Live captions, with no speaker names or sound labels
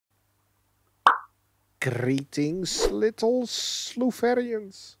Greetings, little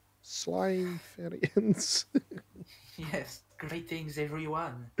Sluferians. Slimeferians. Yes, greetings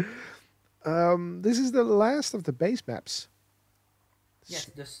everyone. This is the last of the base maps. Yes,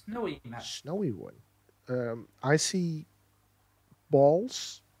 the snowy map. Snowy one. I see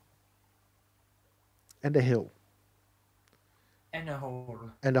balls and a hill. And a hole.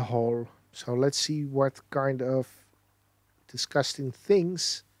 And a hole. So let's see what kind of disgusting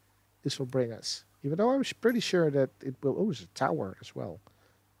things this will bring us. Even though I'm pretty sure that it will... Oh, there's a tower as well.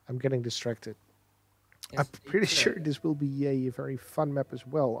 I'm getting distracted. Yes, I'm pretty sure this will be a very fun map as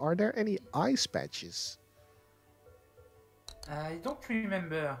well. Are there any ice patches? I don't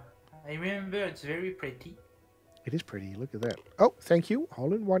remember. I remember it's very pretty. It is pretty. Look at that. Oh, thank you.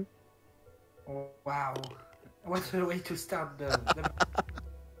 Hole in one. Oh, wow. What a way to start the...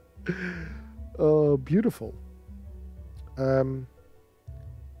 Oh, beautiful. Now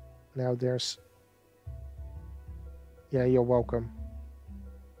there's... Yeah, you're welcome.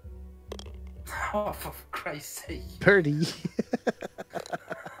 Oh, for Christ's sake. Birdie.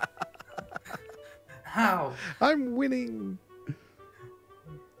 How? I'm winning.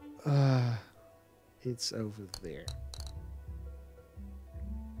 It's over there.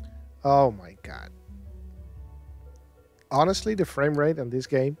 Oh my god. Honestly, the frame rate on this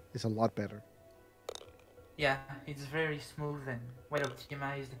game is a lot better. Yeah, it's very smooth and well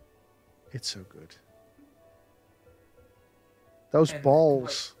optimized. It's so good. Those And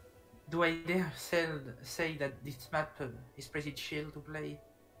balls. Do I dare say that this map is pretty chill to play?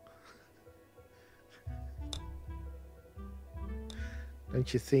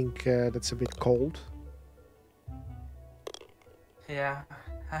 Don't you think that's a bit cold? Yeah,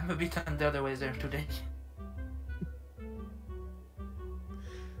 I'm a bit under the weather today.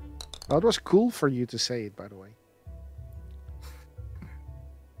 Well, it was cool for you to say it, by the way.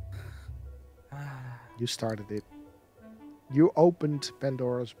 You started it. You opened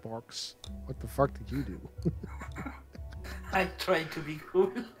Pandora's box. What the fuck did you do? I tried to be cool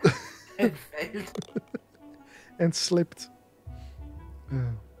and failed. And slipped.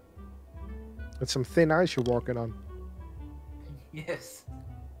 That's some thin ice you're walking on. Yes.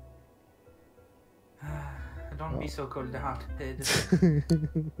 Don't be so cold-hearted.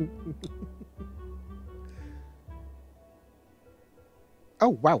 Oh,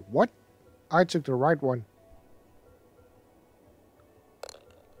 wow. What? I took the right one.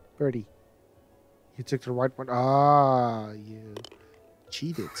 Birdie. You took the right one. Ah, you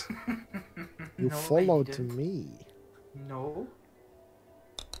cheated. You No, followed to me. No.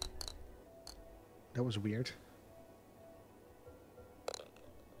 That was weird.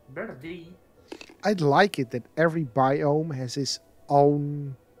 Birdie. I'd like it that every biome has its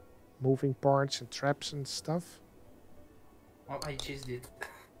own moving parts and traps and stuff. Oh, I just did.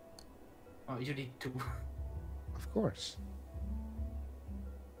 Oh, you did too. Of course.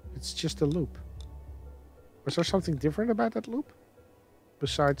 It's just a loop. Was there something different about that loop?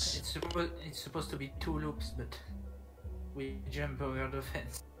 Besides... It's supposed to be 2 loops, but we jump over the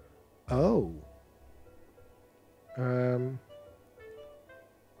fence. Oh.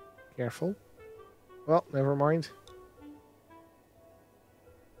 Careful. Well, never mind.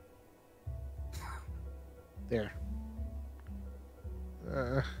 There.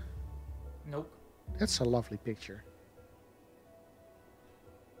 Nope. That's a lovely picture.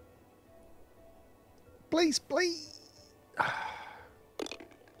 Please, please.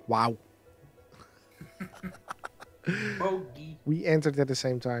 Wow. Bogey. We entered at the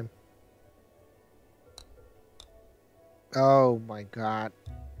same time. Oh my god.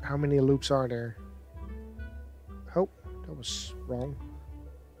 How many loops are there? Oh, that was wrong.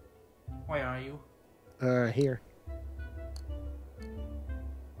 Where are you? Here.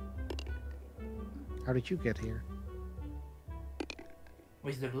 How did you get here?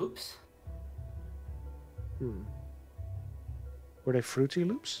 With the loops? Were they fruity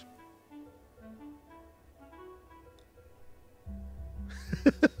loops?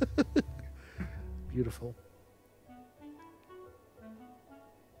 Beautiful.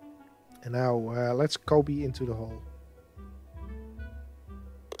 And now let's Kobe into the hole.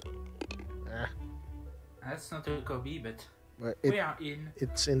 That's not a Kobe, but we are in.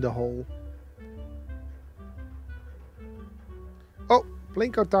 It's in the hole. Oh,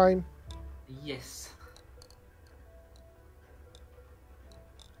 Blinko time. Yes.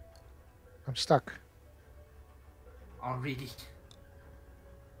 I'm stuck. Already.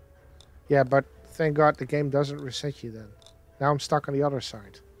 Yeah, but thank God the game doesn't reset you then. Now I'm stuck on the other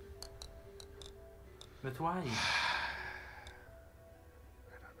side. But why? I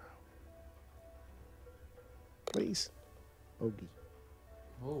don't know. Please. Bogey.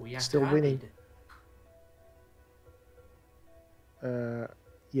 Oh, we are Still tied. winning.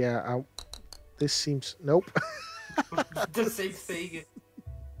 Yeah, this seems... Nope. The same thing.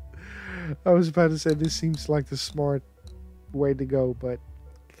 I was about to say this seems like the smart way to go, but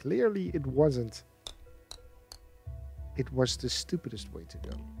clearly it wasn't. It was the stupidest way to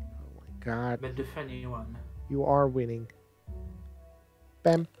go. Oh my god. But the funny one. You are winning.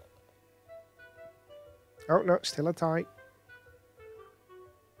 Bam. Oh no, still a tie.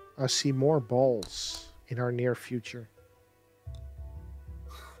 I see more balls in our near future.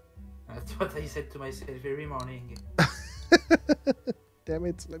 That's what I said to myself every morning. Damn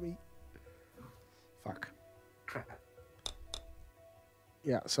it, let me... Fuck. Crap.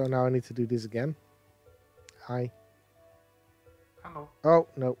 Yeah, so now I need to do this again. Hi. Hello. Oh,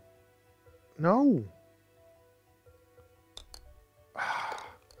 no. No!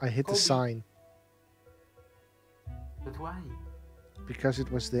 I hit the Kobe. sign. But why? Because it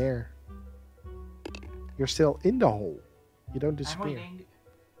was there. You're still in the hole. You don't I'm disappear. winning.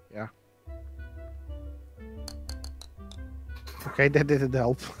 Yeah. Okay, that didn't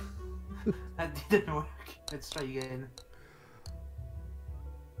help. That didn't work. Let's try again.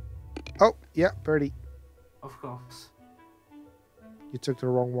 Oh, yeah, birdie. Of course. You took the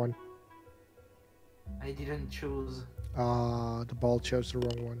wrong one. I didn't choose. The ball chose the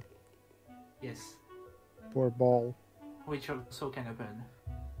wrong one. Yes. Poor ball. Which also can happen.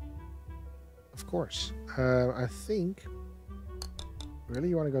 Of course. I think... Really,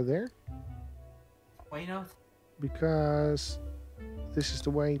 you want to go there? Why not? Because this is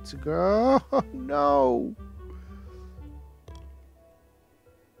the way to go. Oh, no!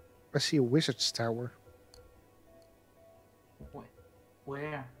 I see a wizard's tower.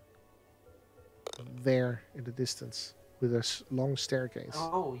 Where? There, in the distance. With a long staircase.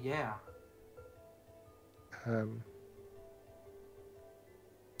 Oh, yeah.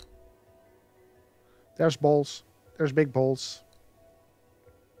 There's balls. There's big balls.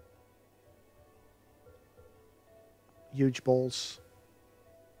 Huge balls.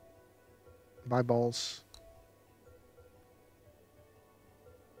 Bye balls.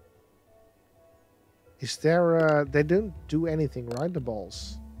 Is there... they don't do anything, right? The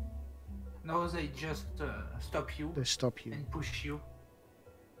balls. No, they just stop you They stop you. and push you.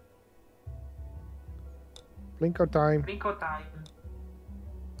 Blinko time. Blinko time.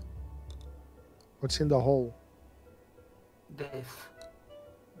 What's in the hole? Death.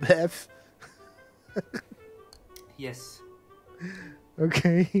 Beth. Yes.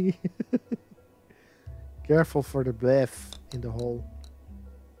 Okay. Careful for the Beth in the hole.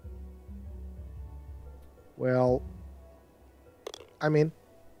 Well, I'm in.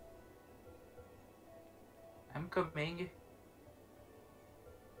 I'm coming.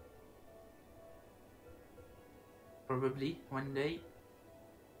 Probably one day.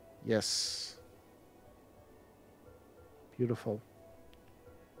 Yes. Beautiful.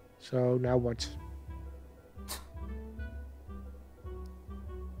 So now what?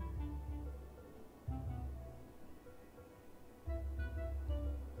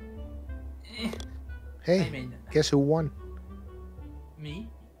 Hey, I mean, guess who won? me?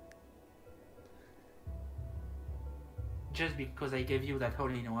 Just because I gave you that hole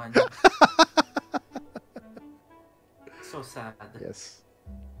in one. So sad. Yes.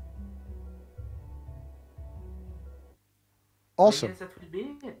 I Awesome. guess that will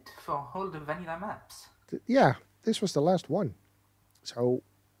be it for all the vanilla maps. Yeah, this was the last one. So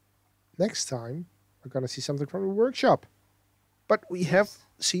next time we're gonna see something from the workshop. But we have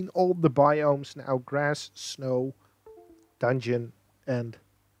seen all the biomes now: grass, snow, dungeon, and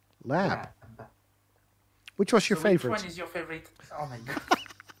lab. Which was your favorite? Which one is your favorite? Oh my god.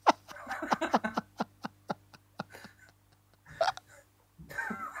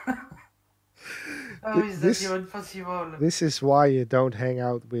 How is that even possible? This is why you don't hang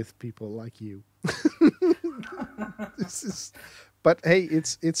out with people like you. But hey,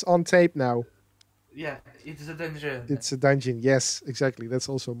 it's on tape now. Yeah, it's a dungeon. It's a dungeon. Yes, exactly. That's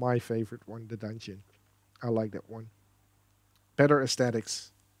also my favorite one, the dungeon. I like that one. Better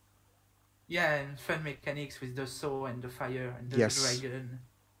aesthetics. Yeah, and fun mechanics with the saw and the fire and the dragon.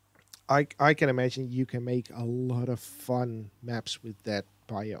 I can imagine you can make a lot of fun maps with that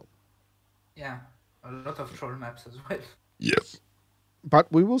biome. Yeah, a lot of troll maps as well. Yes.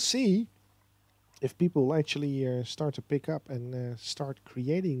 But we will see if people actually start to pick up and start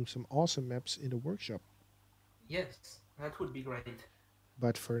creating some awesome maps in the workshop. Yes, that would be great.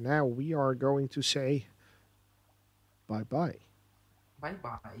 But for now, we are going to say bye-bye.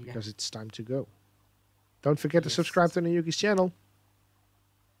 Bye-bye. Because it's time to go. Don't forget to subscribe to Nayuki's channel.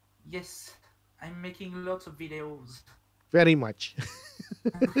 Yes, I'm making lots of videos. Very much.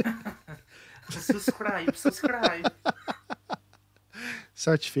 Subscribe.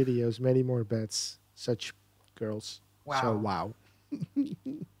 Such videos, many more bets, such girls. So Wow. wow.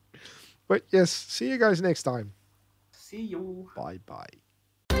 But yes, see you guys next time. See you. Bye bye.